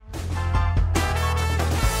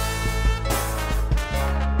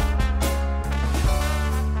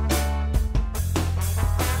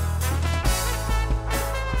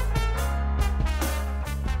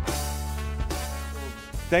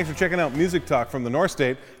Thanks for checking out Music Talk from the North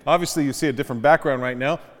State. Obviously, you see a different background right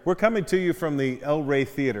now. We're coming to you from the El Rey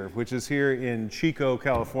Theater, which is here in Chico,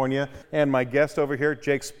 California. And my guest over here,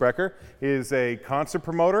 Jake Sprecher, is a concert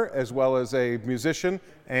promoter as well as a musician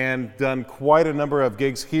and done quite a number of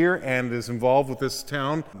gigs here and is involved with this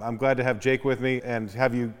town. I'm glad to have Jake with me and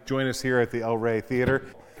have you join us here at the El Rey Theater.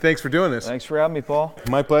 Thanks for doing this. Thanks for having me, Paul.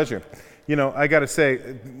 My pleasure. You know, I got to say,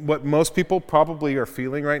 what most people probably are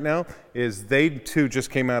feeling right now is they too just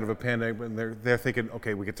came out of a pandemic and they're thinking,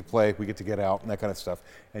 okay, we get to play, we get to get out, and that kind of stuff.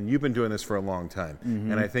 And you've been doing this for a long time.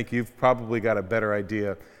 And I think you've probably got a better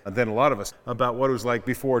idea than a lot of us about what it was like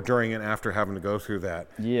before, during, and after having to go through that.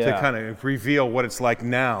 Yeah. To kind of reveal what it's like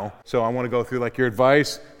now. So I want to go through like your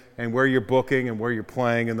advice and where you're booking and where you're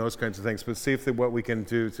playing and those kinds of things, but see if what we can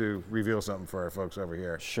do to reveal something for our folks over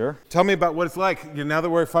here. Sure. Tell me about what it's like now that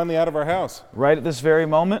we're finally out of our house. Right at this very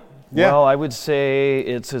moment? Yeah. Well, I would say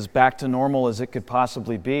it's as back to normal as it could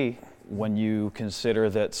possibly be when you consider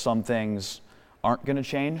that some things aren't going to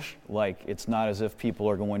change. Like, it's not as if people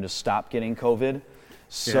are going to stop getting COVID.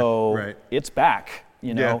 So right. It's back.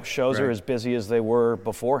 You know, Yeah, shows are right. as busy as they were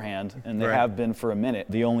beforehand, and they Right. have been for a minute.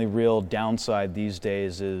 The only real downside these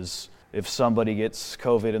days is if somebody gets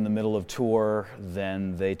COVID in the middle of tour,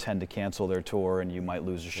 then they tend to cancel their tour and you might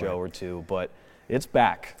lose a show or two, but it's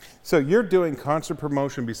back. So you're doing concert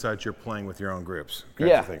promotion besides you're playing with your own groups.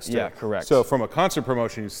 Yeah, of things too. yeah, correct. So from a concert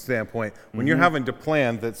promotion standpoint, when you're having to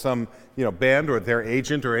plan that some band or their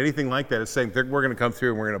agent or anything like that is saying we're going to come through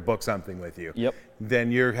and we're going to book something with you. Yep.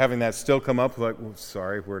 Then you're having that still come up like, well,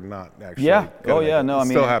 sorry, we're not actually. Yeah. gonna Oh, make yeah. it. No, It I mean,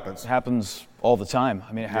 still it happens. happens all the time.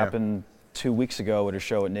 I mean, it happened 2 weeks ago at a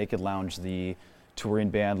show at Naked Lounge. The touring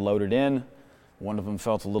band loaded in. One of them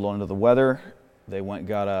felt a little under the weather. They went and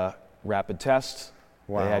got a rapid test.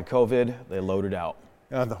 Wow. They had COVID. They loaded out.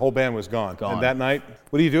 The whole band was gone. Gone. And that night,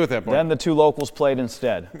 what do you do at that point? Then the two locals played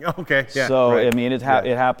instead. Okay. Yeah. So, right. I mean, it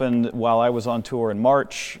happened while I was on tour in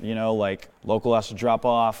March. You know, like, local has to drop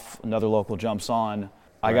off, another local jumps on.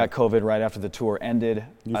 I got COVID right after the tour ended.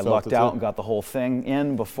 You I felt lucked it out too? and got the whole thing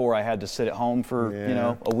in before I had to sit at home for,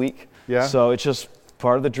 a week. Yeah. So it's just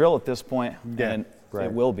part of the drill at this point. Yeah, And right.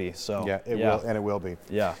 it will be. So Yeah, it will, and it will be.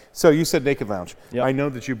 Yeah. So you said Naked Lounge. Yep. I know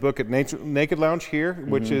that you book at Naked Lounge here,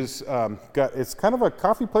 which is it's kind of a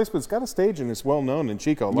coffee place, but it's got a stage and it's well known in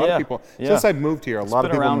Chico. A lot of people, since I've moved here, a lot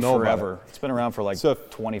of people know It's been around forever. about it. It's been around for like So-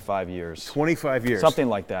 25 years. 25 years. Something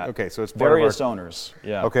like that. Okay, so it's part of various owners.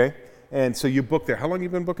 Yeah. Okay, and so you booked there. How long have you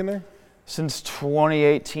been booking there? Since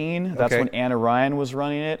 2018, that's Okay. when Anna Ryan was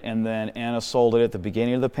running it, and then Anna sold it at the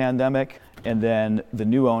beginning of the pandemic, and then the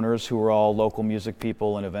new owners, who are all local music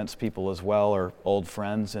people and events people as well, are old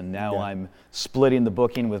friends, and now I'm splitting the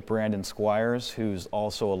booking with Brandon Squires, who's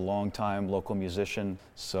also a longtime local musician,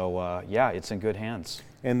 so it's in good hands.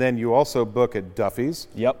 And then you also book at Duffy's.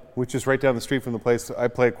 Yep. Which is right down the street from the place I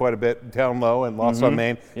play quite a bit, down low and Lost on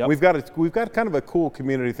Main. Yep. We've got kind of a cool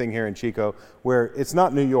community thing here in Chico where it's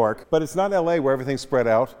not New York, but it's not LA where everything's spread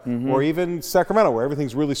out, or even Sacramento where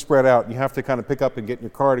everything's really spread out. You have to kind of pick up and get in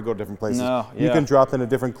your car to go to different places. No, You yeah. can drop into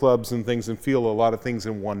different clubs and things and feel a lot of things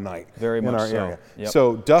in one night. Very in much our so. area. Yep.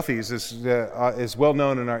 So Duffy's is well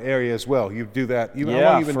known in our area as well. You do that. How long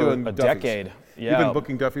Yeah, have you been for doing a Duffy's? decade. You've Yeah. been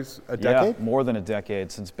booking Duffy's a decade? Yeah, more than a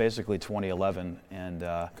decade, since basically 2011, and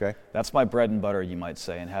Okay. that's my bread and butter, you might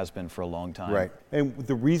say, and has been for a long time. Right. And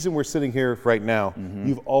the reason we're sitting here right now,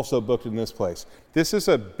 you've also booked in this place. This is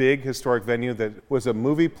a big historic venue that was a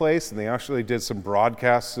movie place, and they actually did some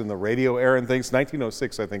broadcasts in the radio era and things.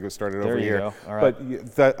 1906, I think, it was started There over you here. go. All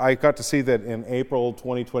right. But I got to see that in April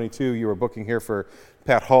 2022, you were booking here for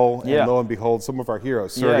Pat Hull, and Yeah. lo and behold, some of our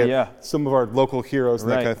heroes, Yeah, Surrogate, yeah. some of our local heroes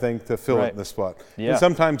and that Right. kind of thing to fill Right. in this spot. Yeah. And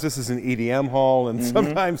sometimes this is an EDM hall, and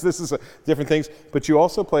sometimes this is different things. But you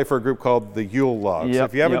also play for a group called the Yule Logs. Yep,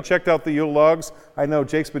 If you haven't yep. checked out the Yule Logs, I know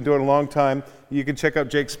Jake's been doing it a long time. You can check out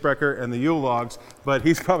Jake Sprecher and the Yule Logs, but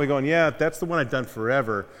he's probably going, yeah, that's the one I've done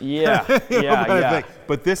forever. Yeah, You know, yeah, kind of yeah. thing.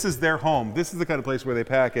 But this is their home. This is the kind of place where they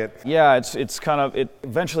pack it. Yeah, it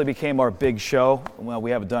eventually became our big show. Well,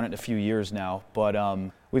 we haven't done it in a few years now, but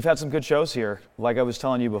we've had some good shows here. Like I was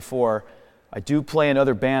telling you before, I do play in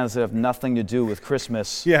other bands that have nothing to do with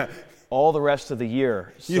Christmas. Yeah. All the rest of the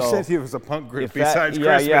year. You So said he was a punk group if besides that,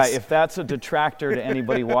 Christmas. Yeah, if that's a detractor to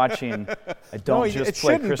anybody watching, I don't it just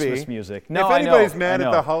play shouldn't Christmas be. music. If No, I know. anybody's mad I at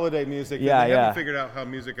know. the holiday music, Yeah, then they yeah. haven't figured out how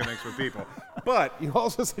music connects with people. But you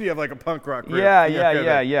also said you have like a punk rock group. Yeah, in your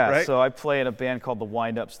yeah. band, right? So I play in a band called the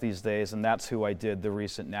Wind-Ups these days, and that's who I did the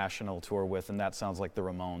recent national tour with, and that sounds like the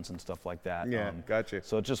Ramones and stuff like that. Yeah, gotcha.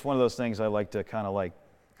 So it's just one of those things I like to kind of like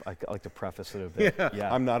I like to preface it a bit.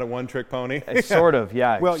 Yeah. I'm not a one-trick pony. Sort of,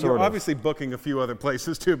 yeah. Well, sort you're of. obviously booking a few other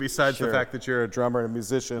places too, besides the Sure. fact that you're a drummer and a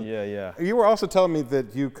musician. Yeah. You were also telling me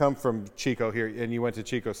that you come from Chico here, and you went to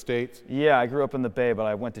Chico State. Yeah, I grew up in the Bay, but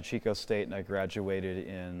I went to Chico State and I graduated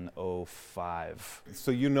in '05.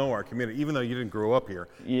 So you know our community, even though you didn't grow up here.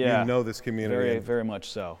 Yeah. You know this community. Very, very much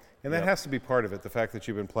so. And that has to be part of it, the fact that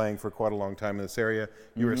you've been playing for quite a long time in this area.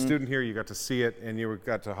 You were a student here, you got to see it, and you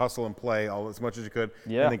got to hustle and play all as much as you could,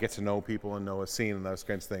 Yeah. and then get to know people and know a scene and those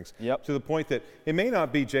kinds of things. Yep. To the point that it may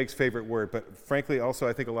not be Jake's favorite word, but frankly, also,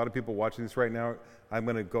 I think a lot of people watching this right now, I'm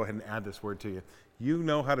going to go ahead and add this word to you. You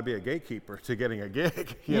know how to be a gatekeeper to getting a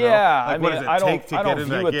gig. You know? I What mean, does it I take to don't get in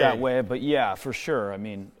view that it that gig? way, but yeah, for sure. I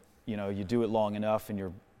mean, you do it long enough and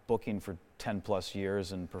you're booking for 10 plus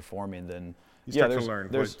years and performing, then You start to learn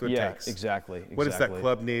what it takes. Exactly. What does that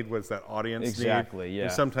club need? What does that audience need? Exactly, yeah.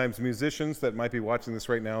 There's sometimes musicians that might be watching this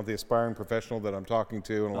right now, the aspiring professional that I'm talking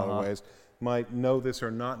to in a lot of ways, might know this or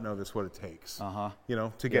not know this, what it takes. You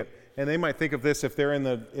know, to get, and they might think of this if they're in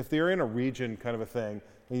a region kind of a thing,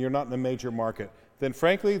 and you're not in a major market, then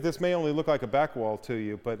frankly, this may only look like a back wall to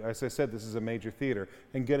you, but as I said, this is a major theater,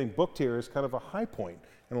 and getting booked here is kind of a high point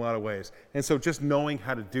in a lot of ways. And so just knowing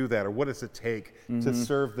how to do that, or what does it take to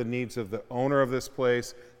serve the needs of the owner of this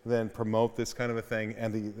place, then promote this kind of a thing,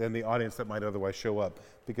 and the audience that might otherwise show up.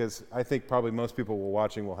 Because I think probably most people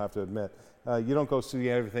watching will have to admit, you don't go see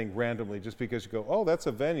everything randomly just because you go, oh, that's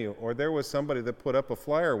a venue, or there was somebody that put up a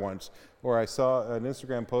flyer once, or I saw an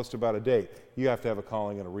Instagram post about a date. You have to have a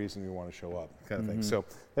calling and a reason you want to show up, kind of thing. So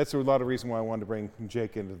that's a lot of reason why I wanted to bring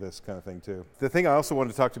Jake into this kind of thing too. The thing I also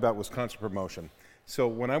wanted to talk about was concert promotion. So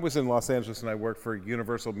when I was in Los Angeles and I worked for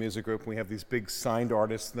Universal Music Group, we have these big signed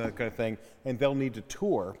artists and that kind of thing, and they'll need to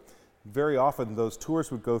tour. Very often those tours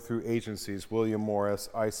would go through agencies, William Morris,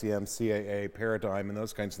 ICM, CAA, Paradigm, and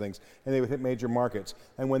those kinds of things, and they would hit major markets.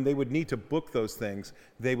 And when they would need to book those things,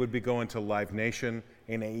 they would be going to Live Nation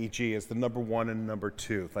and AEG as the number one and number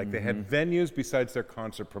two. Like they had venues besides their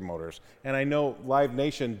concert promoters. And I know Live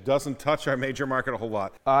Nation doesn't touch our major market a whole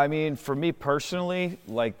lot. I mean, for me personally,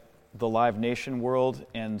 like the Live Nation world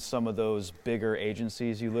and some of those bigger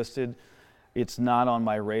agencies you listed, it's not on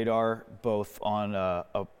my radar, both on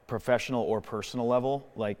a professional or personal level.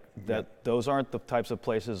 Like that, those aren't the types of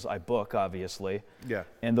places I book, obviously. Yeah.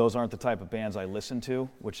 And those aren't the type of bands I listen to,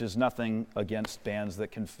 which is nothing against bands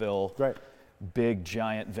that can fill big,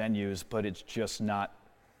 giant venues, but it's just not,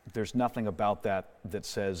 there's nothing about that that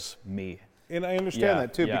says me. And I understand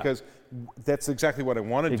that too, because that's exactly what I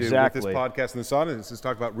want to do with this podcast and this audience, is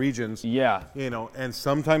talk about regions. Yeah. You know, and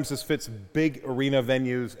sometimes this fits big arena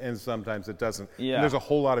venues and sometimes it doesn't. Yeah. And there's a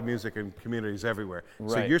whole lot of music and communities everywhere.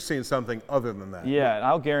 So you're seeing something other than that. Yeah, and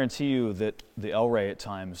I'll guarantee you that the El Rey at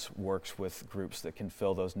times works with groups that can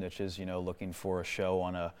fill those niches, you know, looking for a show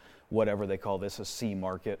on a whatever they call this, a C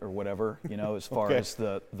market or whatever, you know, as far as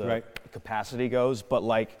the capacity goes. But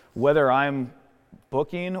like whether I'm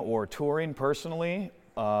booking or touring personally,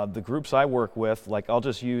 the groups I work with, like I'll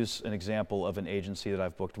just use an example of an agency that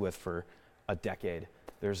I've booked with for a decade.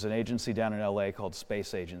 There's an agency down in LA called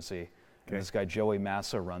Space Agency, and this guy Joey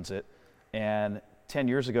Massa runs it. And 10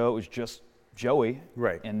 years ago it was just Joey,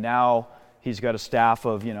 and now he's got a staff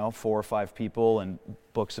of 4 or 5 people and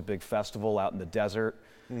books a big festival out in the desert.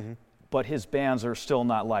 But his bands are still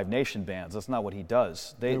not Live Nation bands. That's not what he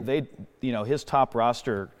does. They his top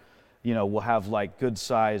roster, will have like good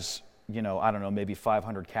size, I don't know, maybe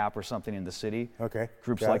 500 cap or something in the city.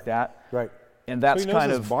 Groups like that. And that's so he knows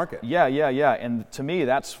kind his of market. Yeah. And to me,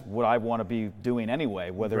 that's what I want to be doing anyway,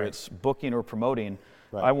 whether it's booking or promoting.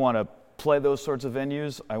 I want to play those sorts of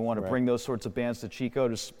venues. I want to bring those sorts of bands to Chico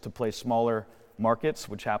to play smaller markets,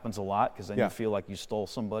 which happens a lot because then you feel like you stole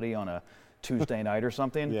somebody on a Tuesday night or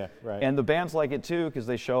something. And the bands like it too because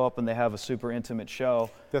they show up and they have a super intimate show.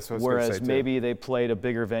 That's what I was whereas gonna say, maybe they played a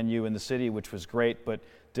bigger venue in the city, which was great, but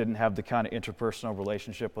didn't have the kind of interpersonal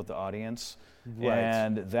relationship with the audience.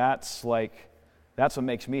 And that's what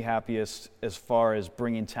makes me happiest as far as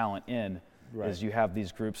bringing talent in, is you have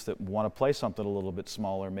these groups that want to play something a little bit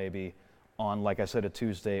smaller maybe on, like I said, a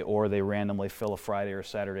Tuesday, or they randomly fill a Friday or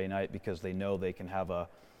Saturday night because they know they can have a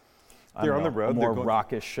more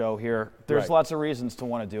raucous show here. There's lots of reasons to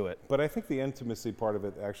want to do it. But I think the intimacy part of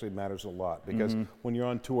it actually matters a lot because when you're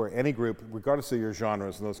on tour, any group, regardless of your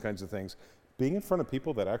genres and those kinds of things, being in front of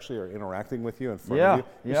people that actually are interacting with you in front of you,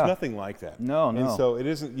 there's nothing like that. No. And so it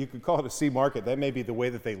isn't, you could call it a C market. That may be the way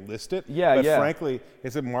that they list it. But frankly,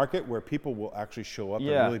 it's a market where people will actually show up and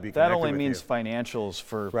really be connected that only with means you. financials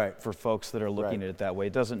for folks that are looking at it that way.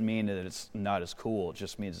 It doesn't mean that it's not as cool. It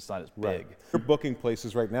just means it's not as big. You're booking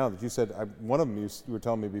places right now that you said, one of them you were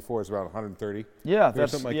telling me before is around 130. Yeah,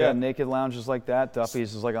 that's that. Naked lounges like that.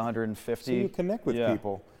 Duffy's is like 150. So you connect with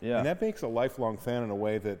people. Yeah. And that makes a lifelong fan in a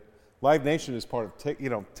way that Live Nation is part of,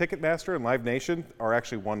 Ticketmaster and Live Nation are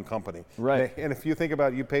actually one company. Right. And if you think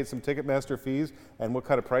about it, you paid some Ticketmaster fees and what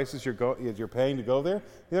kind of prices you're paying to go there,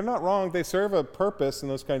 they're not wrong. They serve a purpose and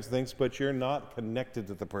those kinds of things, but you're not connected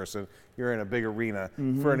to the person. You're in a big arena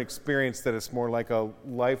for an experience that is more like a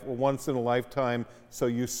once in a lifetime. So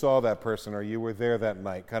you saw that person or you were there that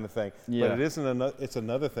night, kind of thing. Yeah. But it's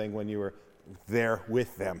another thing when you were there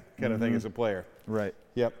with them, kind of thing as a player. Right.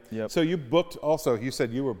 Yep. So you booked also, you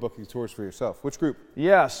said you were booking tours for yourself. Which group?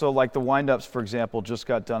 Yeah, so like the Wind-Ups, for example, just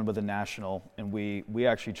got done with the National, and we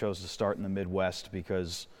actually chose to start in the Midwest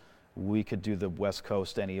because we could do the West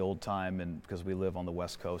Coast any old time, and because we live on the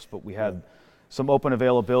West Coast, but we had some open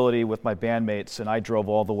availability with my bandmates, and I drove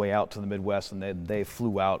all the way out to the Midwest, and then they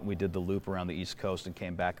flew out, and we did the loop around the East Coast and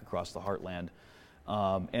came back across the Heartland.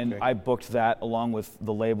 I booked that along with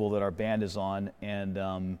the label that our band is on,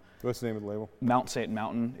 and what's the name of the label? Mount St.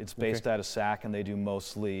 Mountain. It's based out of SAC, and they do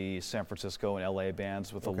mostly San Francisco and LA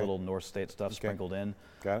bands with a little North State stuff sprinkled in.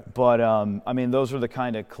 Got it. But I mean, those are the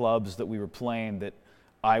kind of clubs that we were playing that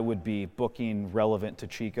I would be booking relevant to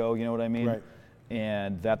Chico. You know what I mean? Right.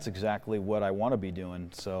 And that's exactly what I want to be doing.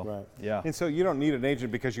 So, yeah. And so you don't need an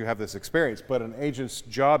agent because you have this experience, but an agent's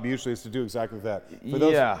job usually is to do exactly that. For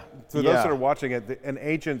those that are watching it, an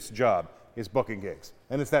agent's job is booking gigs,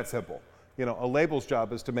 and it's that simple. A label's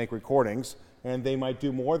job is to make recordings, and they might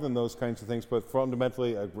do more than those kinds of things, but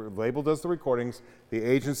fundamentally a label does the recordings, the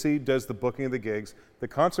agency does the booking of the gigs, the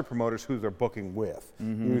concert promoters who they're booking with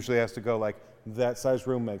usually has to go like, that size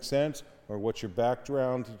room makes sense, or what's your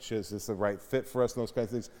background, is this the right fit for us, and those kinds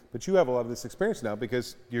of things. But you have a lot of this experience now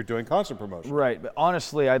because you're doing concert promotion. Right, but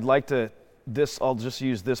honestly, I'd like to, I'll just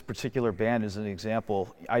use this particular band as an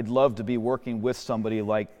example. I'd love to be working with somebody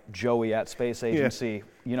like Joey at Space Agency,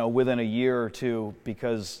 within a year or two,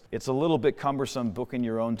 because it's a little bit cumbersome booking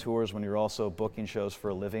your own tours when you're also booking shows for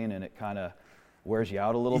a living, and it kind of wears you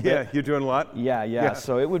out a little bit. Yeah, you're doing a lot? Yeah.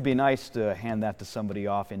 So it would be nice to hand that to somebody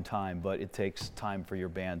off in time, but it takes time for your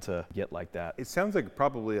band to get like that. It sounds like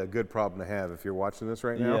probably a good problem to have if you're watching this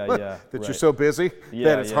right now. Yeah. That you're so busy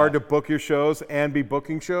that it's hard to book your shows and be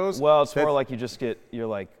booking shows. Well, it's more like you're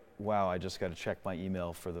like, wow, I just got to check my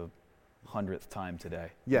email for the 100th time today.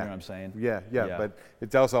 Yeah. You know what I'm saying? Yeah. But it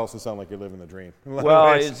does also sound like you're living the dream.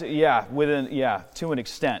 Well, to an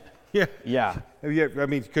extent. Yeah. I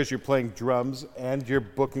mean, because you're playing drums and you're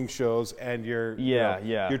booking shows and you're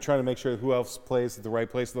you're trying to make sure who else plays at the right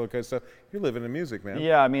place and all that kind of stuff. You're living in music, man.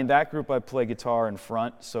 Yeah, I mean, that group I play guitar in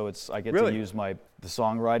front, so I get to use the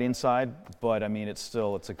songwriting side, but I mean, it's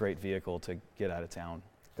a great vehicle to get out of town.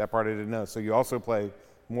 That part I didn't know. So you also play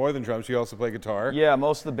more than drums, you also play guitar? Yeah,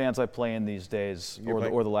 most of the bands I play in these days,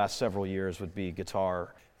 or the last several years, would be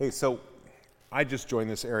guitar. Hey, so I just joined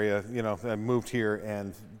this area, I moved here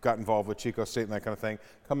and got involved with Chico State and that kind of thing.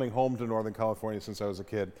 Coming home to Northern California since I was a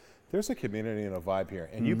kid, there's a community and a vibe here,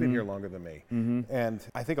 and you've been here longer than me. And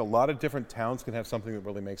I think a lot of different towns can have something that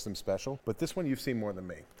really makes them special, but this one you've seen more than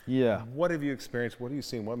me. Yeah. What have you experienced? What have you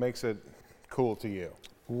seen? What makes it cool to you?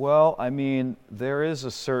 Well, I mean, there is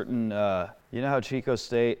a certain, you know how Chico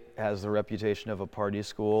State has the reputation of a party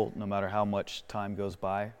school no matter how much time goes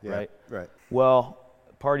by, right? Right. Well,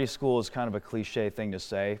 party school is kind of a cliche thing to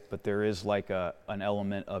say, but there is like an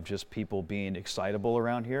element of just people being excitable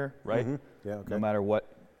around here, right? Yeah, okay. No matter what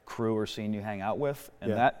crew or scene you hang out with,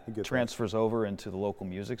 and that transfers over into the local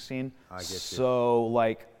music scene. I get you. So,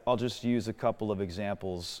 like, I'll just use a couple of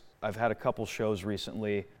examples. I've had a couple shows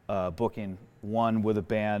recently, booking one with a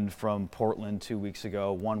band from Portland 2 weeks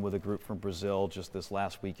ago, one with a group from Brazil just this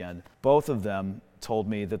last weekend. Both of them told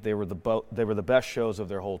me that they were the best shows of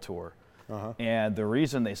their whole tour. And the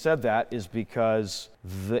reason they said that is because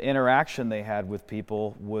the interaction they had with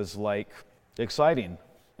people was like exciting,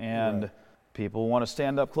 and people want to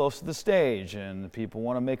stand up close to the stage, and people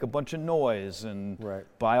want to make a bunch of noise and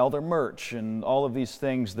buy all their merch and all of these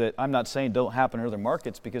things that I'm not saying don't happen in other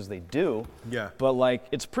markets, because they do. Yeah. But like,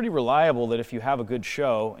 it's pretty reliable that if you have a good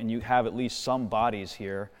show and you have at least some bodies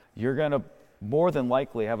here, you're gonna more than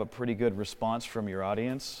likely have a pretty good response from your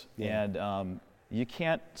audience. And you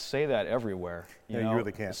can't say that everywhere. You know? You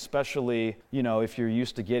really can't. Especially, if you're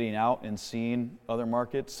used to getting out and seeing other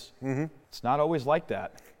markets. It's not always like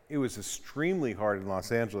that. it was extremely hard in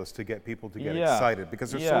Los Angeles to get people to get Yeah. excited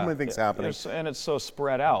because there's so many things happening. And it's so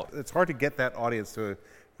spread out. It's hard to get that audience to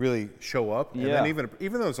really show up. And Yeah. then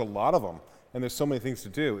even though there's a lot of them and there's so many things to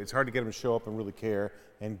do, it's hard to get them to show up and really care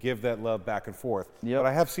and give that love back and forth. Yep. But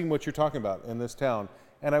I have seen what you're talking about in this town,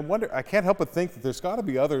 and I can't help but think that there's got to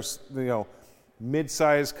be others,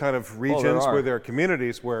 mid-sized kind of regions are. where there are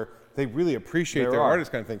communities where they really appreciate There their are.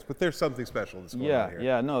 artists kind of things, but there's something special that's going on here.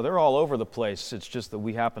 Yeah, no, they're all over the place. It's just that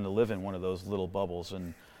we happen to live in one of those little bubbles.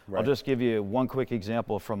 And I'll Right. just give you one quick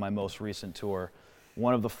example from my most recent tour.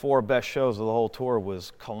 One of the 4 best shows of the whole tour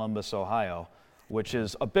was Columbus, Ohio, which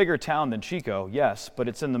is a bigger town than Chico, yes, but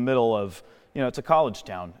it's in the middle of, it's a college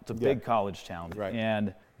town. It's a big college town. Right.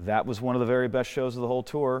 And that was one of the very best shows of the whole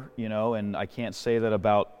tour, and I can't say that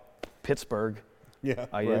about Pittsburgh. Yeah,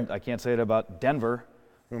 I can't say it about Denver.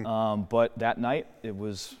 But that night, it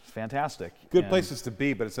was fantastic. Good And- places to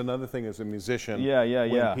be, but it's another thing as a musician. Yeah,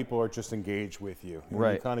 when yeah. people are just engaged with you. And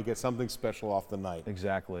Right. You kind of get something special off the night.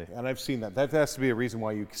 Exactly. And I've seen that. That has to be a reason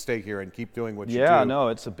why you stay here and keep doing what you do. Yeah, no,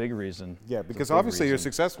 it's a big reason. Yeah, It's a because big obviously you're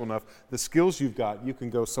reason. successful enough. The skills you've got, you can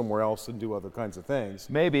go somewhere else and do other kinds of things.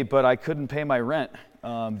 Maybe, but I couldn't pay my rent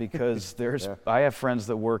because Yeah. I have friends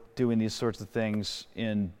that work doing these sorts of things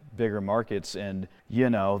in bigger markets, and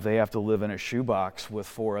they have to live in a shoebox with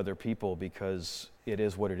 4 other people because it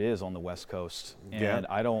is what it is on the West Coast, and Yeah.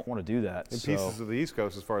 I don't want to do that. In so, pieces of the East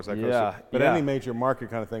Coast, as far as that goes. Yeah, But yeah. any major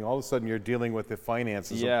market kind of thing, all of a sudden you're dealing with the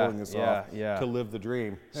finances Yeah, of pulling this yeah, off yeah. to live the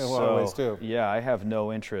dream in a lot of ways too. Yeah, I have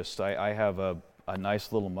no interest. I have a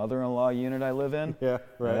nice little mother-in-law unit I live in. Yeah,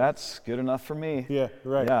 right. That's good enough for me. Yeah,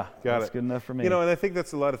 right. Yeah, Got that's it. good enough for me. And I think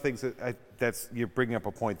that's a lot of things that you're bringing up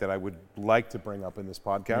a point that I would like to bring up in this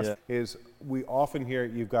podcast. Yeah. Is we often hear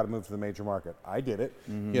you've got to move to the major market. I did it,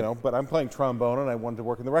 Mm-hmm. but I'm playing trombone and I wanted to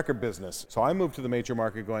work in the record business. So I moved to the major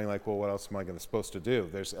market, going like, well, what else am I supposed to do?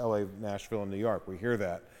 There's L.A., Nashville, and New York. We hear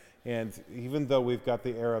that. And even though we've got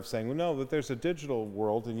the era of saying, well, no, but there's a digital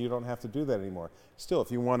world and you don't have to do that anymore. Still,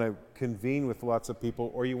 if you want to convene with lots of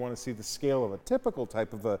people or you want to see the scale of a typical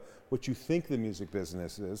type of what you think the music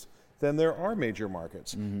business is, then there are major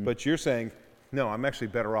markets. But you're saying, no, I'm actually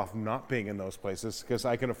better off not being in those places because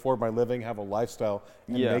I can afford my living, have a lifestyle,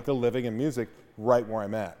 and Yeah. make a living in music right where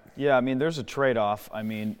I'm at. Yeah, there's a trade-off.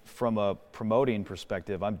 From a promoting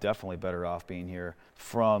perspective, I'm definitely better off being here.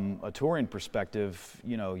 From a touring perspective,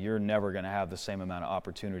 you're never going to have the same amount of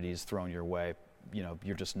opportunities thrown your way.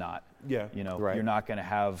 You're just not. Yeah, right. You're not going to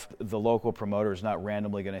have the local promoters not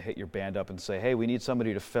randomly going to hit your band up and say, hey, we need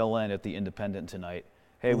somebody to fill in at the Independent tonight.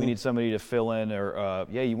 Hey, we need somebody to fill in, or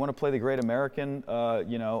you want to play the Great American,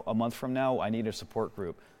 a month from now? I need a support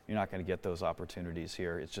group. You're not going to get those opportunities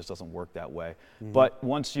here. It just doesn't work that way. But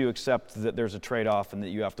once you accept that there's a trade-off and that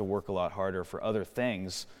you have to work a lot harder for other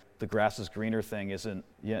things, the grass is greener thing isn't.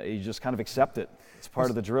 You just kind of accept it. It's part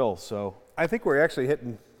of the drill. So I think we're actually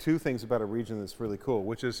hitting 2 things about a region that's really cool,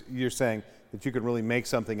 which is you're saying that you can really make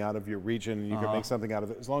something out of your region. You can make something out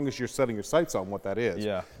of it as long as you're setting your sights on what that is.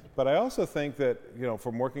 Yeah. But I also think that,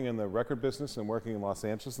 from working in the record business and working in Los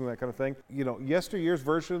Angeles and that kind of thing, yesteryear's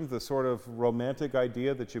version, the sort of romantic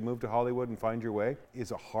idea that you move to Hollywood and find your way,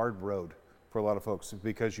 is a hard road for a lot of folks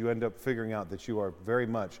because you end up figuring out that you are very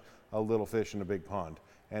much a little fish in a big pond.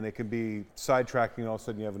 And it can be sidetracking, and all of a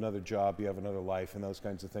sudden you have another job, you have another life, and those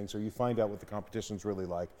kinds of things. Or you find out what the competition's really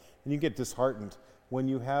like. And you get disheartened when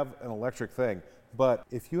you have an electric thing. But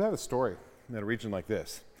if you have a story in a region like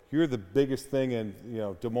this, you're the biggest thing in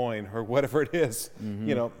Des Moines or whatever it is,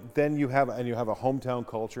 then you have a hometown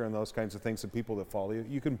culture and those kinds of things and people that follow you.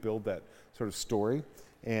 You can build that sort of story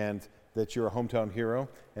and that you're a hometown hero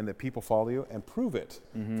and that people follow you and prove it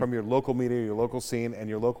from your local media, your local scene, and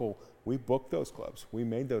your local. We booked those clubs. We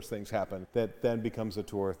made those things happen. That then becomes a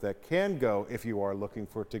tour that can go if you are looking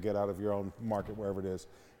to get out of your own market, wherever it is.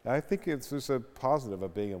 I think it's just a positive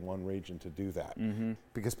of being in one region to do that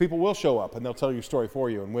because people will show up and they'll tell your story for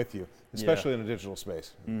you and with you, especially in a digital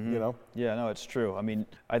space. Yeah, no, it's true.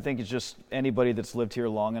 I think it's just anybody that's lived here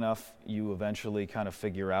long enough, you eventually kind of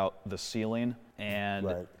figure out the ceiling and.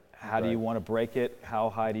 Right. How do you want to break it?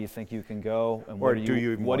 How high do you think you can go? And Or do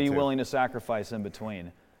you even what want are you to? willing to sacrifice in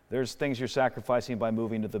between? There's things you're sacrificing by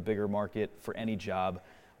moving to the bigger market for any job,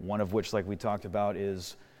 one of which, like we talked about,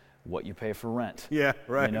 is what you pay for rent. Yeah,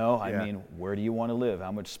 right. Yeah. Where do you want to live?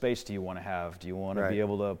 How much space do you want to have? Do you want to Right. be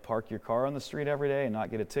able to park your car on the street every day and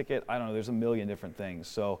not get a ticket? I don't know. There's a million different things.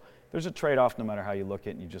 So there's a trade-off no matter how you look at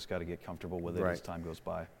it, and you just got to get comfortable with it Right. as time goes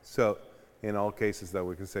by. So in all cases, though,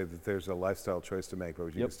 we can say that there's a lifestyle choice to make, but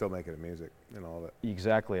you Yep. can still make it in music and all of it.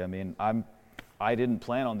 Exactly. I'm I didn't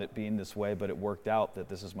plan on it being this way, but it worked out that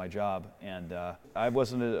this is my job. And I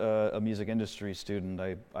wasn't a music industry student.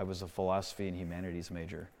 I was a philosophy and humanities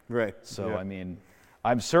major. Right. So, yeah. I mean,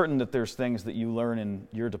 I'm certain that there's things that you learn in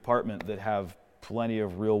your department that have plenty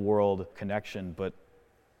of real world connection, but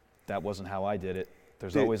that wasn't how I did it.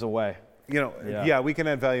 There's always a way. You know, yeah, we can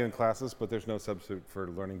add value in classes, but there's no substitute for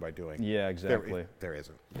learning by doing. Yeah, exactly. There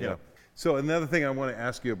isn't. Yeah. You know? So another thing I want to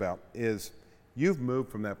ask you about is you've moved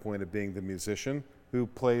from that point of being the musician who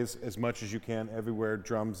plays as much as you can everywhere,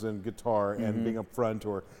 drums and guitar and being up front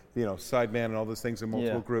or, you know, sideman and all those things in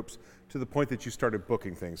multiple groups, to the point that you started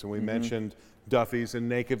booking things. And we mentioned Duffy's and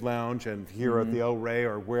Naked Lounge and here at the El Rey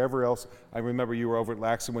or wherever else. I remember you were over at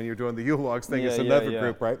Laxton when you were doing the U-Logs thing. It's another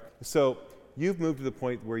group, right? So you've moved to the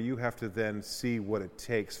point where you have to then see what it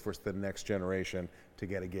takes for the next generation to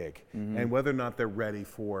get a gig and whether or not they're ready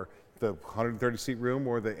for the 130-seat room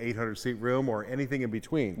or the 800-seat room or anything in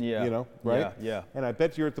between, you know, right? Yeah. And I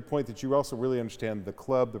bet you're at the point that you also really understand the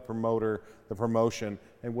club, the promoter, the promotion,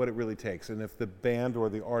 and what it really takes. And if the band or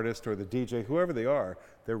the artist or the DJ, whoever they are,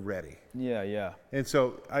 they're ready. Yeah. And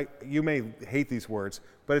so you may hate these words,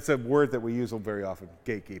 but it's a word that we use very often,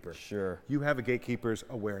 gatekeeper. Sure. You have a gatekeeper's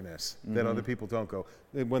awareness that other people don't go.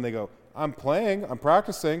 When they go, I'm playing, I'm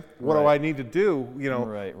practicing, what do I need to do? You know,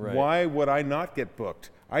 Right. why would I not get booked?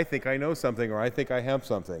 I think I know something or I think I have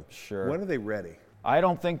something. Sure. When are they ready? I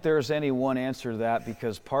don't think there's any one answer to that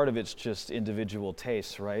because part of it's just individual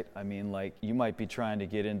tastes, right? I mean, like, you might be trying to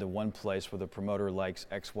get into one place where the promoter likes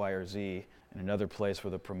X, Y, or Z, and another place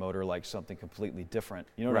where the promoter likes something completely different.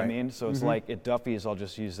 You know what I mean? So it's like at Duffy's, I'll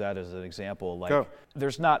just use that as an example. Like,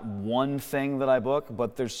 there's not one thing that I book,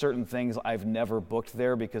 but there's certain things I've never booked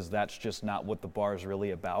there because that's just not what the bar is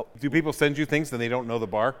really about. Do people send you things and they don't know the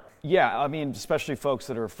bar? Yeah, I mean, especially folks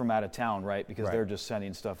that are from out of town, right? Because they're just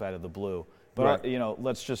sending stuff out of the blue. But you know,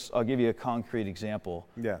 I'll give you a concrete example.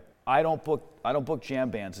 Yeah. I don't book jam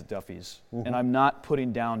bands at Duffy's, and I'm not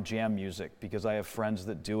putting down jam music because I have friends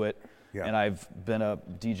that do it, and I've been a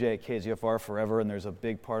DJ at KZFR forever, and there's a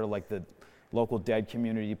big part of like the local dead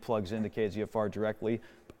community plugs into KZFR directly.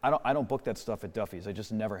 I don't book that stuff at Duffy's. I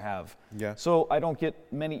just never have. Yeah. So I don't get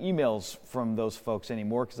many emails from those folks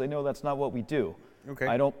anymore because they know that's not what we do. Okay.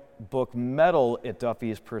 I don't book metal at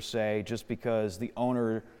Duffy's per se, just because the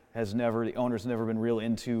owner's never been real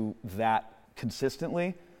into that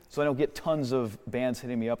consistently. So I don't get tons of bands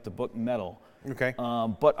hitting me up to book metal. Okay.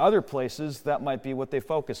 But other places, that might be what they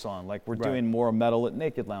focus on. Like we're doing more metal at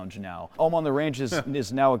Naked Lounge now. Ohm on the Range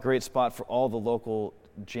is now a great spot for all the local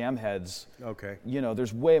jam heads. Okay. You know,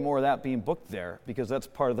 there's way more of that being booked there because that's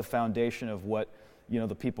part of the foundation of what, you know,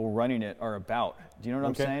 the people running it are about. Do you know what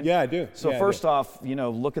I'm saying? Yeah, I do. So first off, you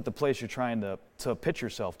know, look at the place you're trying to pitch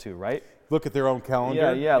yourself to, right? Look at their own calendar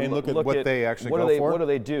and look at what they actually go for. What do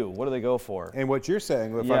they do? What do they go for? And what you're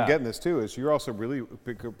saying, if I'm getting this too, is you're also really,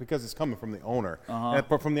 because it's coming from the owner,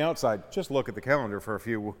 but from the outside, just look at the calendar for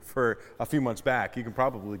a few months back. You can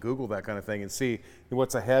probably Google that kind of thing and see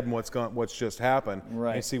what's ahead and what's just happened,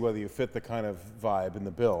 and see whether you fit the kind of vibe in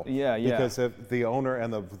the bill. Yeah. Because if the owner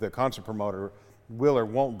and the concert promoter will or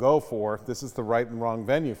won't go for, this is the right and wrong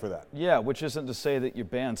venue for that. Yeah, which isn't to say that your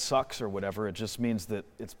band sucks or whatever. It just means that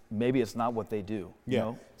maybe it's not what they do. Yeah. You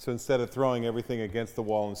know? So instead of throwing everything against the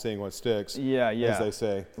wall and seeing what sticks, as they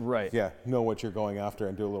say, know what you're going after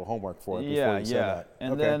and do a little homework for it before you say that.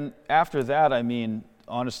 And then after that, I mean,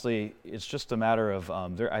 honestly, it's just a matter of,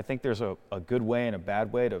 I think there's a good way and a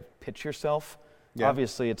bad way to pitch yourself. Yeah.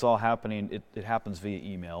 Obviously, it's all happening, it happens via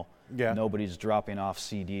email. Yeah. Nobody's dropping off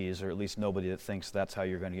CDs, or at least nobody that thinks that's how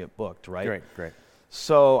you're going to get booked, right? Great.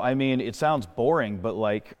 So, I mean, it sounds boring, but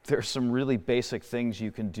like there's some really basic things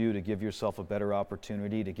you can do to give yourself a better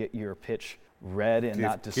opportunity to get your pitch read and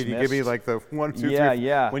not dismissed. Can you give me like the 1, 2, 3?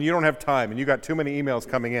 Yeah. When you don't have time and you got too many emails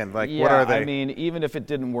coming in, like what are they? I mean, even if it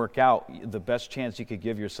didn't work out, the best chance you could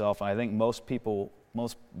give yourself, and I think most bookers,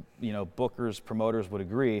 promoters would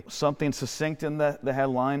agree, something succinct in the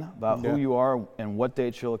headline about who you are and what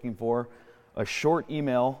dates you're looking for, a short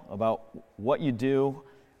email about what you do,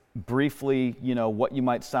 briefly, what you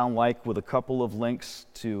might sound like with a couple of links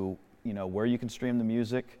to, where you can stream the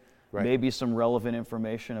music, maybe some relevant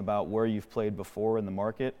information about where you've played before in the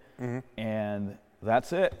market, and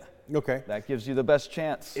that's it. Okay. That gives you the best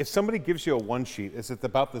chance. If somebody gives you a one sheet, is it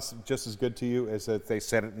about this just as good to you as if they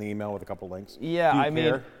sent it in the email with a couple links? Yeah, I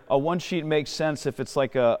mean, a one sheet makes sense if it's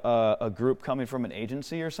like a group coming from an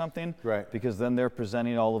agency or something. Right. Because then they're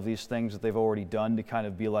presenting all of these things that they've already done to kind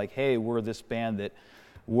of be like, hey, we're this band that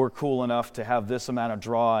we're cool enough to have this amount of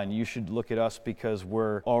draw, and you should look at us because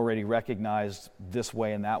we're already recognized this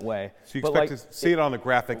way and that way. So you But expect like, to see it on the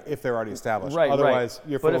graphic if they're already established. Right, Otherwise, right.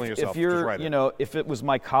 you're But fooling yourself. If you're, Just write it. you know, if it was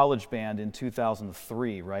my college band in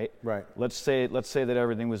 2003, right? Right. Let's say that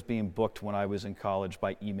everything was being booked when I was in college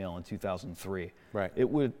by email in 2003. Right.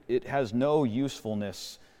 It has no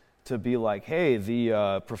usefulness to be like, hey,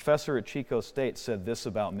 the professor at Chico State said this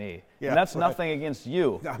about me. Yeah, and that's right. nothing against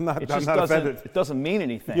you. I'm not It offended. doesn't mean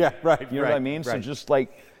anything. Yeah, right, You know what I right, mean? So right. just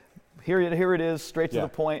like, here it is, straight to Yeah. the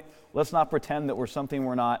point. Let's not pretend that we're something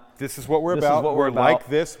we're not. This is what we're This is about. what we're about. like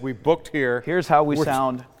this. We booked here. Here's how we We're-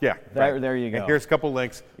 sound. Yeah. There, right. there you go. And here's a couple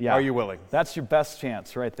links. Yeah. Are you willing? That's your best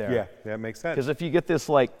chance right there. Yeah, that makes sense. Because if you get this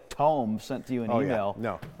like tome sent to you in Oh, yeah. email,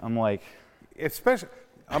 No. I'm like, Especially,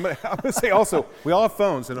 I'm gonna say also, we all have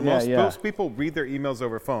phones, and Yeah, yeah. most people read their emails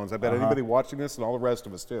over phones. I bet anybody watching this and all the rest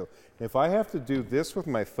of us too. If I have to do this with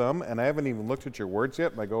my thumb and I haven't even looked at your words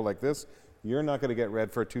yet, and I go like this, you're not going to get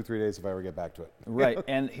read for 2-3 days if I ever get back to it. right.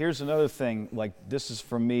 And here's another thing, like this is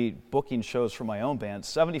from me booking shows for my own band.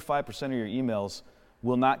 75% of your emails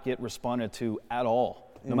will not get responded to at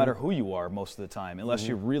all, no matter who you are most of the time, unless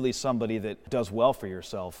you're really somebody that does well for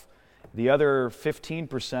yourself. The other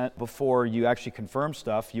 15% before you actually confirm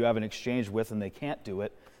stuff, you have an exchange with and they can't do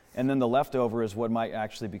it. And then the leftover is what might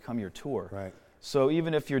actually become your tour. Right. So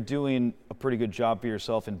even if you're doing a pretty good job for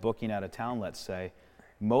yourself in booking out of town, let's say,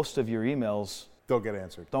 most of your emails Don't get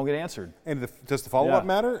answered. don't get answered. And does the follow-up Yeah.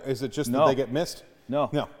 matter? Is it just No. that they get missed? No,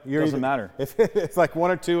 No, doesn't matter. If it's like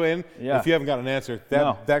 1 or 2 in, Yeah. if you haven't got an answer,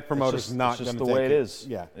 No, that promoter's it's just, not it's just going to the take way it is.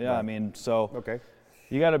 Yeah. Yeah. right. I mean, so Okay.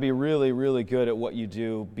 you got to be really, really good at what you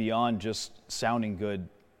do beyond just sounding good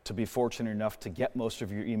to be fortunate enough to get most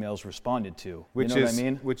of your emails responded to. Which you know is what I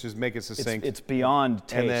mean? which is make it succinct. It's beyond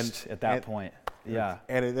And then- taste at that and- point. Yeah.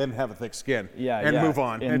 and then have a thick skin. Yeah, and yeah. move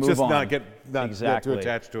on. And And move just on. not get Exactly. too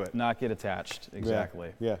attached to it. Not get attached.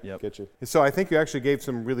 Exactly. Yeah, Yep. get you. So I think you actually gave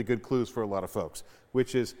some really good clues for a lot of folks,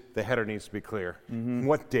 which is the header needs to be clear. Mm-hmm.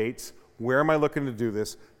 What dates? Where am I looking to do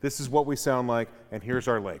this? This is what we sound like, and here's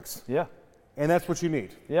our links. Yeah. And that's what you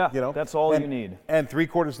need. Yeah, you know? that's all And- you need. And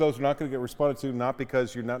 3/4 of those are not going to get responded to, not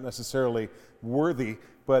because you're not necessarily worthy,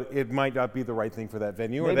 but it might not be the right thing for that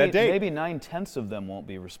venue or that date. Maybe 9/10 of them won't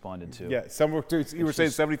be responded to. Yeah, some were, you were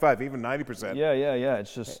saying 75, even 90%. Yeah, yeah, yeah.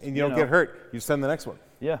 It's just And you don't get hurt. You send the next one.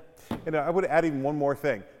 Yeah. And I would add even one more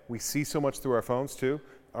thing. We see so much through our phones too.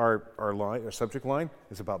 Our line, our subject line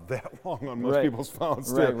is about that long on most Right. people's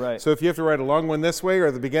phones too. Right, right. So if you have to write a long one this way or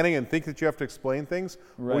at the beginning and think that you have to explain things,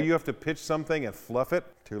 or Right. you have to pitch something and fluff it,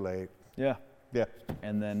 too late. Yeah. Yeah.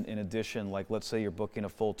 And then in addition, like let's say you're booking a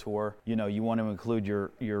full tour, you know, you want to include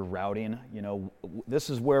your routing, you know, this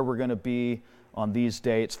is where we're going to be on these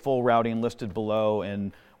dates, full routing listed below,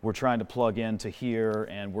 and we're trying to plug into here,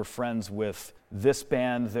 and we're friends with this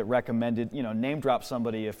band that recommended, you know, name drop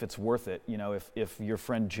somebody if it's worth it. You know, if your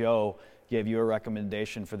friend Joe gave you a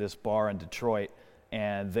recommendation for this bar in Detroit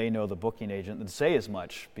and they know the booking agent, then say as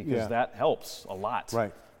much because Yeah. that helps a lot.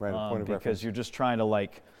 Right, right, a point of Because reference. you're just trying to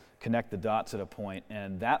like connect the dots at a point,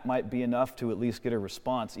 and that might be enough to at least get a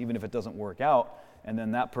response, even if it doesn't work out. And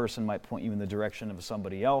then that person might point you in the direction of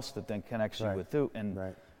somebody else that then connects you Right, with you, and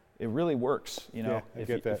right. it really works. You know, Yeah, I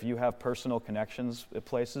get that. if you have personal connections at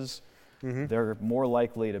places, Mm-hmm. they're more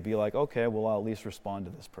likely to be like, okay, well, I'll at least respond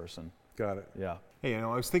to this person. Got it. Yeah. Hey, you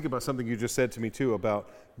know, I was thinking about something you just said to me too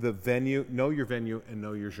about the venue. Know your venue and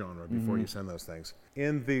know your genre before you send those things.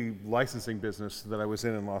 In the licensing business that I was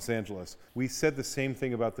in Los Angeles, we said the same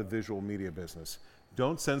thing about the visual media business.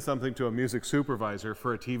 Don't send something to a music supervisor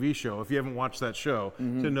for a TV show if you haven't watched that show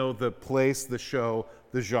to know the place, the show,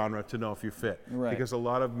 the genre, to know if you fit. Right. Because a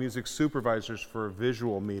lot of music supervisors for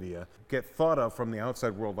visual media get thought of from the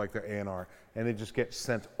outside world like they're A&R, and they just get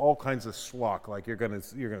sent all kinds of schlock, like you're gonna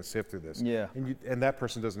sift through this. Yeah. And that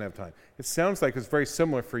person doesn't have time. It sounds like it's very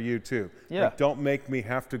similar for you too. Yeah. Like, don't make me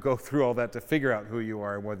have to go through all that to figure out who you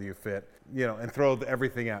are and whether you fit, you know, and throw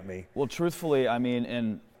everything at me. Well, truthfully, I mean,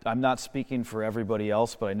 and I'm not speaking for everybody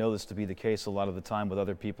else, but I know this to be the case a lot of the time with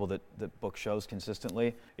other people that book shows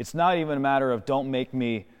consistently. It's not even a matter of don't make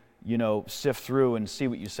me, you know, sift through and see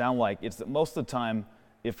what you sound like. It's that most of the time,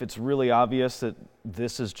 if it's really obvious that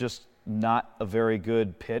this is just not a very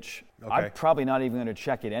good pitch, Okay. I'm probably not even going to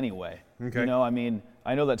check it anyway. Okay. You know, I mean,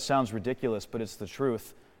 I know that sounds ridiculous, but it's the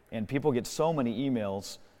truth. And people get so many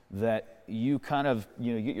emails that you kind of,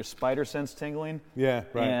 you know, you get your spider sense tingling. Yeah,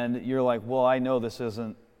 right. And you're like, well, I know this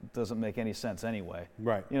doesn't make any sense anyway.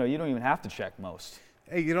 Right. You know, you don't even have to check most.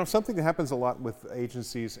 Hey, you know, something that happens a lot with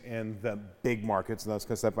agencies and the big markets and those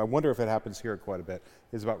kind of stuff, I wonder if it happens here quite a bit,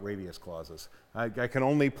 is about radius clauses. I can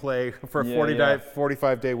only play for a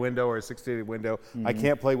 45-day window or a 60-day window. I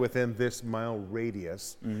can't play within this mile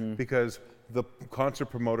radius because the concert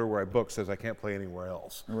promoter where I book says I can't play anywhere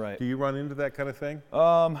else. Right. Do you run into that kind of thing?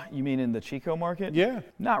 You mean in the Chico market? Yeah.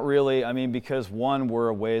 Not really. I mean, because one, we're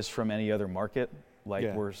a ways from any other market. Like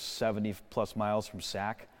Yeah. we're 70 plus miles from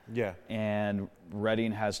SAC. Yeah. And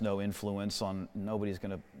Reading has no influence on, nobody's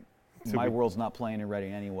going to, So my world's not playing in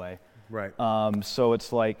Reading anyway. Right. So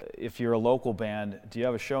it's like, if you're a local band, do you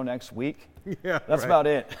have a show next week? Yeah. That's right. about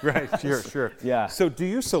it. Right. Sure. Sure. Yeah. So do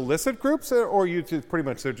you solicit groups, or you just pretty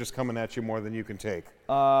much they're just coming at you more than you can take?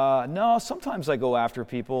 No, sometimes I go after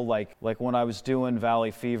people. Like when I was doing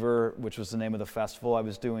Valley Fever, which was the name of the festival I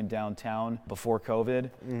was doing downtown before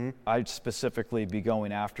COVID, I'd specifically be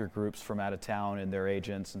going after groups from out of town and their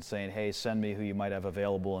agents and saying, hey, send me who you might have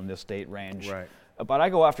available in this date range. Right. But I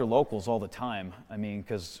go after locals all the time. I mean,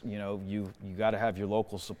 because you got to have your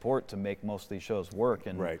local support to make most of these shows work.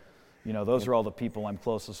 And Right. those are all the people I'm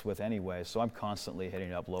closest with anyway. So I'm constantly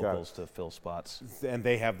hitting up locals to fill spots. And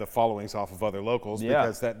they have the followings off of other locals Yeah.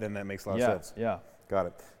 because that makes a lot of sense. Yeah. Got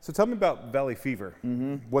it. So tell me about Valley Fever,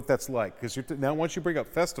 what that's like. Because now once you bring up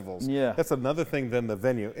festivals, Yeah. that's another thing than the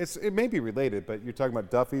venue. It may be related, but you're talking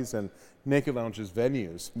about Duffy's and Naked Lounge's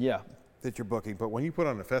venues Yeah. that you're booking. But when you put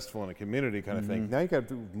on a festival and a community kind of thing, now you got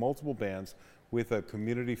to do multiple bands with a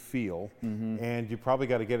community feel, and you probably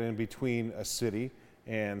got to get in between a city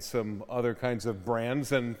and some other kinds of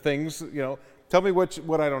brands and things. Tell me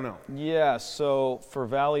what I don't know. Yeah, so for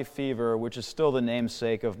Valley Fever, which is still the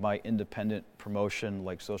namesake of my independent promotion,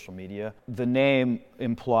 like social media, the name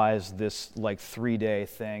implies this like 3-day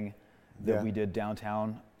thing that Yeah. we did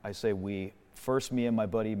downtown. I say we. First, me and my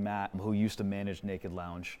buddy Matt, who used to manage Naked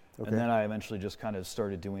Lounge, Okay. and then I eventually just kind of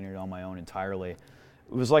started doing it on my own entirely.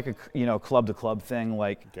 It was like a club to club thing.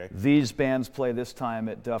 Like Okay. these bands play this time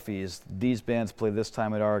at Duffy's, these bands play this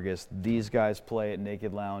time at Argus, these guys play at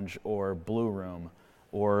Naked Lounge or Blue Room,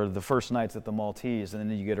 or the first night's at the Maltese,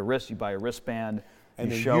 and then you get you buy a wristband, And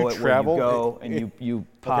you then show you it travel, where you go, and you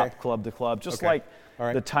pop Okay. club to club, just Okay. like All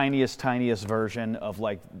right. the tiniest version of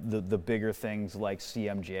like the bigger things like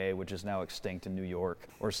CMJ, which is now extinct in New York,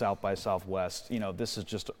 or South by Southwest. This is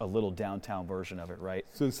just a little downtown version of it, right?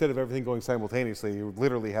 So instead of everything going simultaneously, you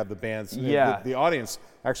literally have the bands, Yeah. the audience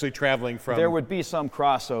actually traveling from. There would be some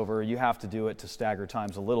crossover. You have to do it to stagger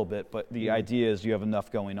times a little bit, but the idea is you have enough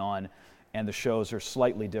going on, and the shows are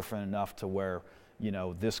slightly different enough to where,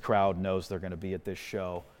 this crowd knows they're going to be at this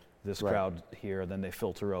show, this Right. crowd here, then they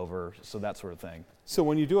filter over, so that sort of thing. So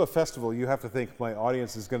when you do a festival, you have to think my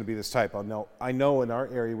audience is going to be this type. I know in our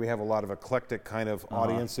area we have a lot of eclectic kind of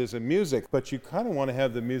audiences and music, but you kind of want to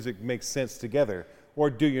have the music make sense together. Or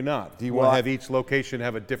do you not? Do you want to have each location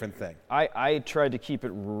have a different thing? I tried to keep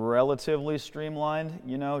it relatively streamlined,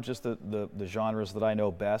 just the genres that I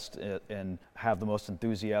know best and have the most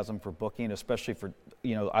enthusiasm for booking, especially for,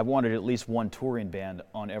 I wanted at least one touring band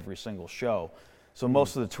on every single show. So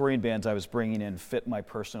most of the touring bands I was bringing in fit my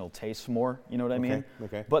personal tastes more, you know what I mean?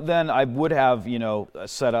 Okay. But then I would have,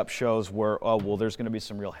 set up shows where, there's going to be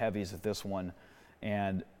some real heavies at this one.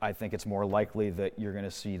 And I think it's more likely that you're going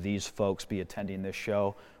to see these folks be attending this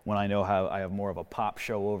show when I know how I have more of a pop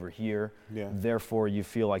show over here. Yeah. Therefore, you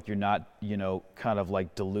feel like you're not, kind of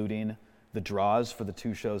like diluting the draws for the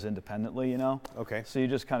two shows independently, Okay. So you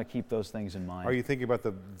just kind of keep those things in mind. Are you thinking about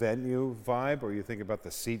the venue vibe, or are you thinking about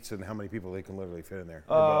the seats and how many people they can literally fit in there?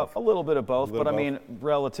 A little bit of both, little but I both? mean,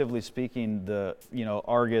 relatively speaking, the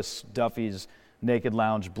Argus, Duffy's, Naked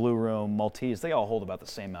Lounge, Blue Room, Maltese, they all hold about the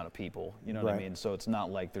same amount of people. You know what I Right. mean? So it's not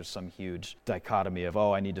like there's some huge dichotomy of,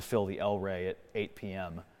 I need to fill the El Rey at 8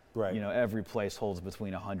 p.m. Right. Every place holds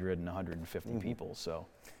between 100 and 150 people. So.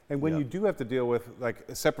 And when Yeah. you do have to deal with, like,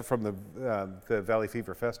 separate from the Valley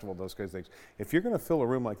Fever Festival, those kinds of things, if you're going to fill a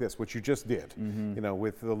room like this, which you just did,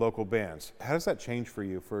 with the local bands, how does that change for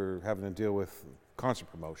you for having to deal with concert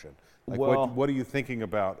promotion? Like, Well- what are you thinking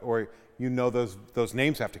about? Or those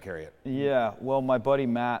names have to carry it. Yeah, well, my buddy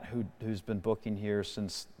Matt, who's been booking here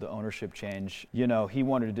since the ownership change, he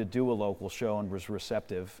wanted to do a local show and was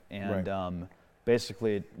receptive. And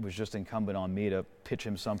basically, it was just incumbent on me to pitch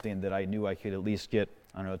him something that I knew I could at least get,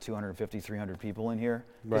 250, 300 people in here.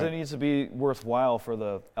 Because Right. it needs to be worthwhile for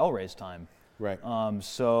the El Rey's time. Right.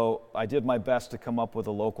 So I did my best to come up with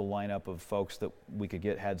a local lineup of folks that we could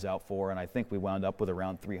get heads out for, and I think we wound up with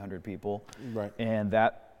around 300 people. Right. And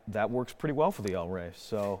that that works pretty well for the El Rey.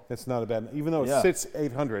 So It's not a bad, even though it Yeah. sits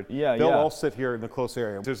 800, Yeah, they'll yeah. all sit here in the close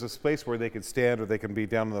area. There's a space where they can stand or they can be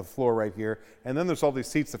down on the floor right here. And then there's all these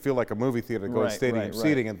seats that feel like a movie theater, go to Right, stadium right,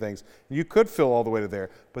 seating and things. You could fill all the way to there,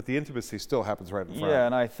 but the intimacy still happens right in front. yeah,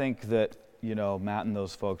 and I think that, you know, Matt and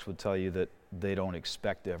those folks would tell you that they don't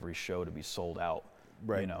expect every show to be sold out.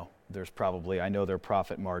 Right. You know, there's probably, I know their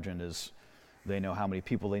profit margin is, they know how many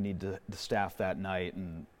people they need to staff that night,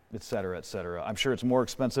 and et cetera, et cetera. I'm sure it's more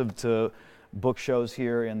expensive to book shows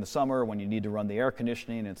here in the summer when you need to run the air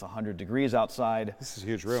conditioning and it's 100 degrees outside. This is a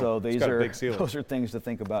huge room. So It's these got a are big ceiling. those are things to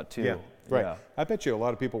think about too. Yeah, right. Yeah. I bet you a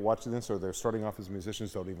lot of people watching this or they're starting off as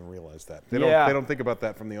musicians don't even realize that. They Yeah. don't think about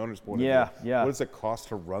that from the owner's point Yeah, of view. yeah. What does it cost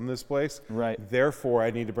to run this place? Right. Therefore,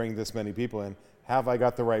 I need to bring this many people in. Have I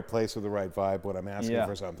got the right place with the right vibe when I'm asking Yeah.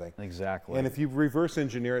 for something? Exactly. And if you reverse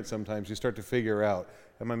engineer it sometimes, you start to figure out,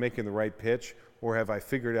 am I making the right pitch or have I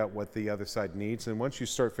figured out what the other side needs? And once you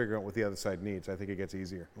start figuring out what the other side needs, I think it gets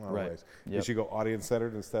easier in a lot Right. of ways. Yep. Because you go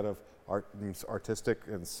audience-centered instead of artistic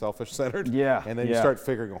and selfish-centered. Yeah, And then you yeah. start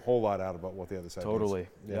figuring a whole lot out about what the other side Totally. needs.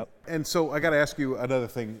 Yeah. Yep. And so I got to ask you another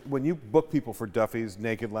thing. When you book people for Duffy's,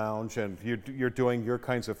 Naked Lounge, and you're doing your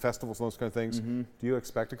kinds of festivals and those kind of things, Mm-hmm. do you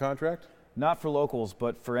expect a contract? Not for locals,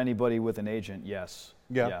 but for anybody with an agent, yes.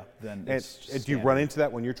 Yeah. Then And, it's and do you run standard. into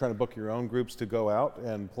that when you're trying to book your own groups to go out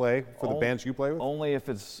and play for the bands you play with? Only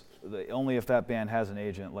if that band has an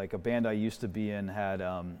agent. Like a band I used to be in had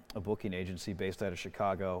a booking agency based out of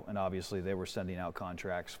Chicago, and obviously they were sending out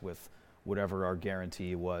contracts with whatever our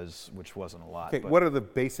guarantee was, which wasn't a lot. Okay, but what are the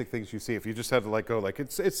basic things you see if you just had to go like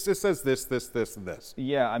it just says this, and this?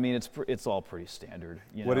 yeah, I mean it's all pretty standard.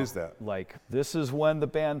 What is that? Like this is when the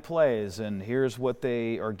band plays, and here's what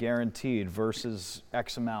they are guaranteed versus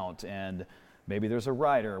X amount, and maybe there's a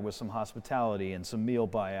rider with some hospitality and some meal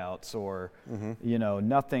buyouts, or you know,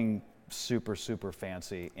 nothing super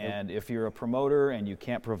fancy. And if you're a promoter and you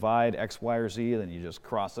can't provide X, Y, or Z, then you just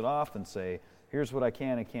cross it off and say, here's what I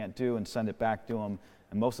can and can't do, and send it back to them.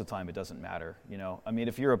 And most of the time, it doesn't matter. You know, I mean,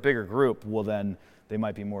 if you're a bigger group, well, then they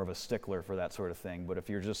might be more of a stickler for that sort of thing. But if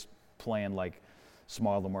you're just playing like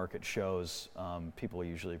smaller market shows, people are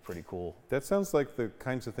usually pretty cool. That sounds like the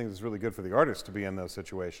kinds of things that's really good for the artist to be in those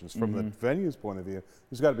situations. From Mm-hmm. the venue's point of view,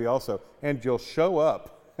 there's got to be also, and you'll show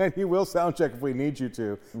up, and you will sound check if we need you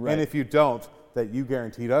to. Right. And if you don't, that you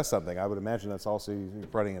guaranteed us something. I would imagine that's also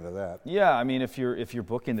running into that. Yeah, I mean, if you're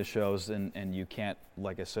booking the shows and you can't,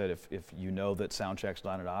 like I said, if you know that sound check's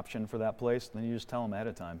not an option for that place, then you just tell them ahead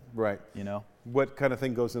of time. Right. You know, What kind of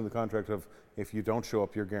thing goes into the contract of if you don't show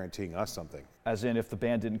up, you're guaranteeing us something? as in if the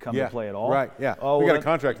band didn't come to play at all. Right, yeah. Oh, we well, got a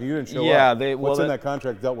contract and you didn't show yeah, up. What's in that- that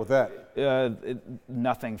contract dealt with that?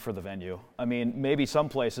 Nothing for the venue. I mean, maybe some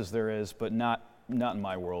places there is, but not in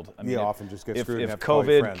my world. I mean, You often just get screwed and if have to call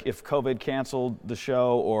your friend. if COVID canceled the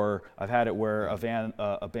show, or I've had it where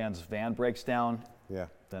a band's van breaks down, Yeah.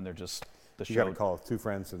 then they're just the You show. got to call two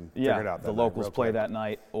friends and Yeah, figure it out. the that night locals real play quick. that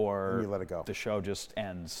night, or And you let it go. the show just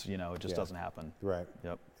ends. You know, it just Yeah. doesn't happen. Right.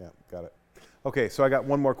 Yep. Yeah, got it. Okay, so I got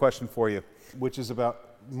one more question for you, which is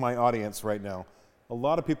about my audience right now. A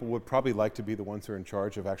lot of people would probably like to be the ones who are in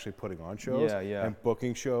charge of actually putting on shows Yeah. and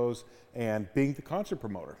booking shows and being the concert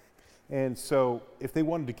promoter. And so if they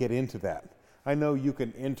wanted to get into that, I know you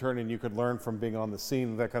can intern and you could learn from being on the scene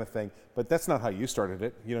and that kind of thing, but that's not how you started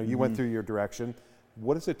it. You know, you went through your direction.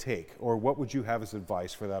 What does it take, or what would you have as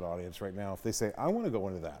advice for that audience right now if they say, I want to go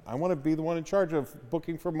into that. I want to be the one in charge of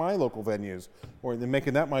booking for my local venues or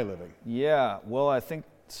making that my living. Yeah, well, I think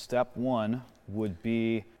step one would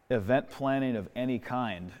be event planning of any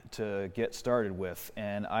kind to get started with.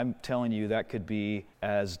 And I'm telling you, that could be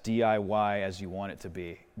as DIY as you want it to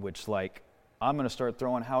be, which, like, I'm going to start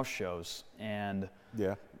throwing house shows, and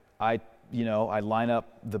Yeah. I line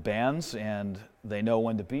up the bands, and they know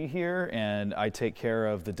when to be here, and I take care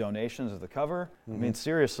of the donations of the cover. I mean,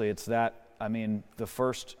 seriously, it's that. I mean, the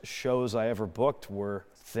first shows I ever booked were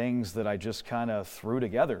things that I just kind of threw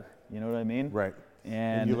together. You know what I mean? Right.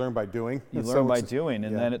 And you learn by doing. You So learn by it's- doing,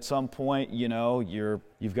 and yeah. then at some point, you know,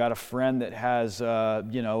 you've got a friend that has, a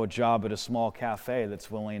job at a small cafe that's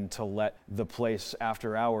willing to let the place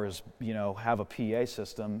after hours, have a PA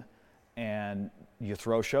system, and you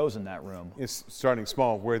throw shows in that room. It's starting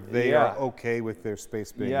small where they Yeah. are okay with their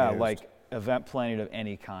space being Yeah, used. like event planning of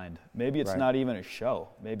any kind. Maybe it's Right. not even a show.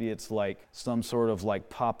 Maybe it's like some sort of like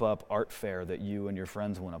pop-up art fair that you and your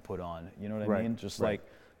friends want to put on. You know what I Right, mean? Just right. like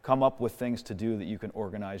come up with things to do that you can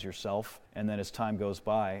organize yourself, and then as time goes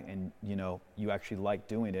by and you actually like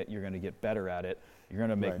doing it, you're going to get better at it. You're going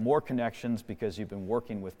to make Right. more connections because you've been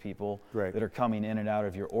working with people Right. that are coming in and out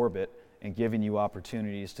of your orbit and giving you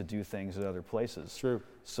opportunities to do things at other places. True.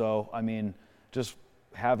 So, I mean, just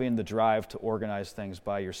having the drive to organize things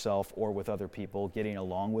by yourself or with other people, getting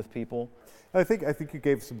along with people. I think you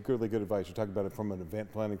gave some really good advice. You're talking about it from an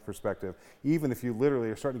event planning perspective. Even if you literally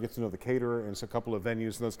are starting to get to know the caterer and a couple of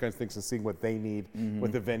venues and those kinds of things and seeing what they need,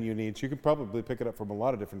 what the venue needs, you can probably pick it up from a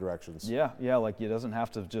lot of different directions. Yeah, like it doesn't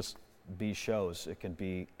have to just be shows. It can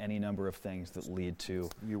be any number of things that lead to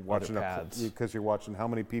other paths. Because you're watching how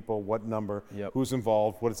many people, what number, Yep. who's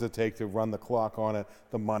involved, what does it take to run the clock on it,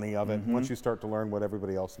 the money of it, once you start to learn what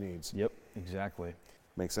everybody else needs. Yep, exactly.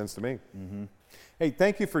 Makes sense to me. Hey,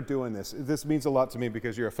 thank you for doing this. This means a lot to me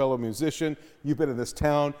because you're a fellow musician. You've been in this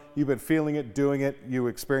town. You've been feeling it, doing it. You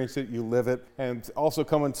experience it. You live it. And also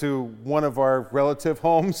coming to one of our relative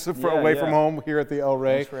homes away from home here at the El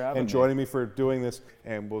Rey. Thanks for having and me. joining me for doing this.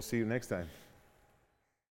 And we'll see you next time.